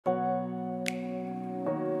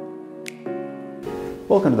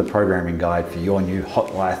Welcome to the programming guide for your new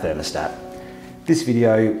Hotwire thermostat. This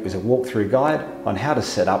video is a walkthrough guide on how to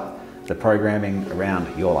set up the programming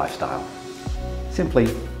around your lifestyle.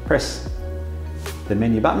 Simply press the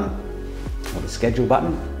menu button or the schedule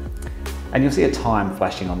button and you'll see a time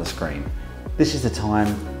flashing on the screen. This is the time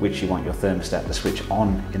which you want your thermostat to switch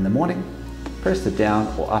on in the morning. Press the down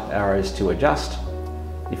or up arrows to adjust.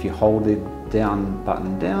 If you hold the down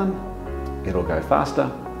button down, it'll go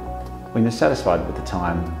faster. When you're satisfied with the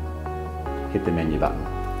time, hit the menu button.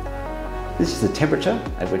 This is the temperature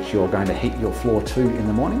at which you're going to heat your floor to in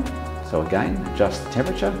the morning. So again, adjust the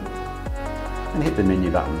temperature and hit the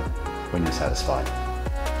menu button when you're satisfied.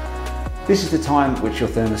 This is the time which your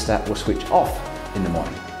thermostat will switch off in the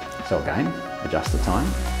morning. So again, adjust the time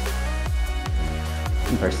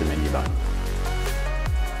and press the menu button.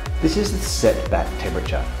 This is the set back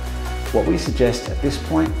temperature. What we suggest at this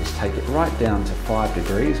point is take it right down to 5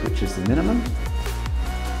 degrees, which is the minimum,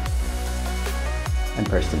 and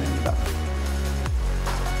press the menu button.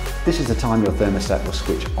 This is the time your thermostat will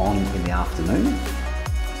switch on in the afternoon.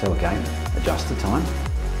 So again, adjust the time,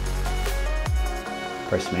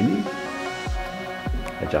 press menu,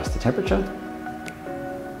 adjust the temperature,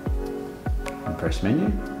 and press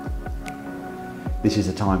menu. This is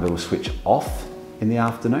the time it will switch off in the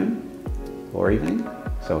afternoon or evening.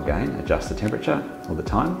 So again, adjust the temperature or the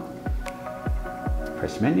time,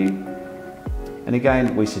 press menu, and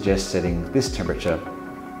again we suggest setting this temperature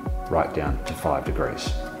right down to 5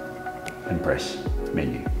 degrees and press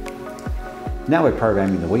menu. Now we're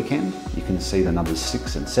programming the weekend. You can see the numbers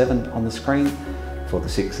 6 and 7 on the screen for the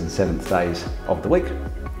 6th and 7th days of the week.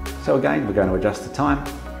 So again, we're going to adjust the time,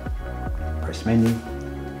 press menu,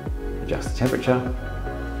 adjust the temperature,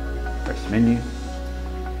 press menu.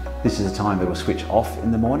 This is the time that will switch off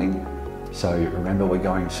in the morning. So remember, we're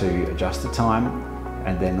going to adjust the time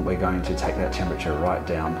and then we're going to take that temperature right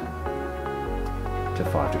down to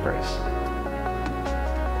 5 degrees.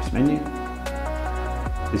 Press menu.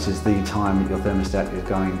 This is the time your thermostat is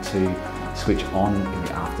going to switch on in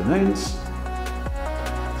the afternoons.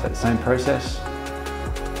 So the same process.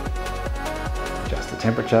 Adjust the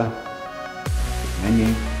temperature,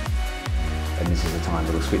 menu. And this is the time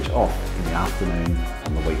that will switch off in the afternoon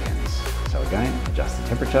on the weekends. So again, adjust the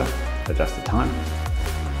temperature, adjust the time,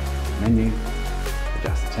 menu,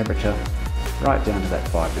 adjust the temperature, right down to that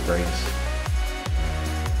 5 degrees.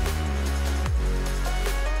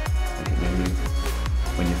 And hit menu.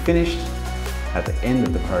 When you're finished, at the end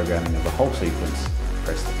of the programming of the whole sequence,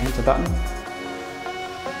 press the enter button,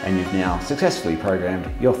 and you've now successfully programmed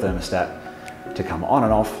your thermostat to come on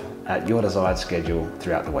and off at your desired schedule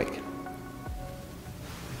throughout the week.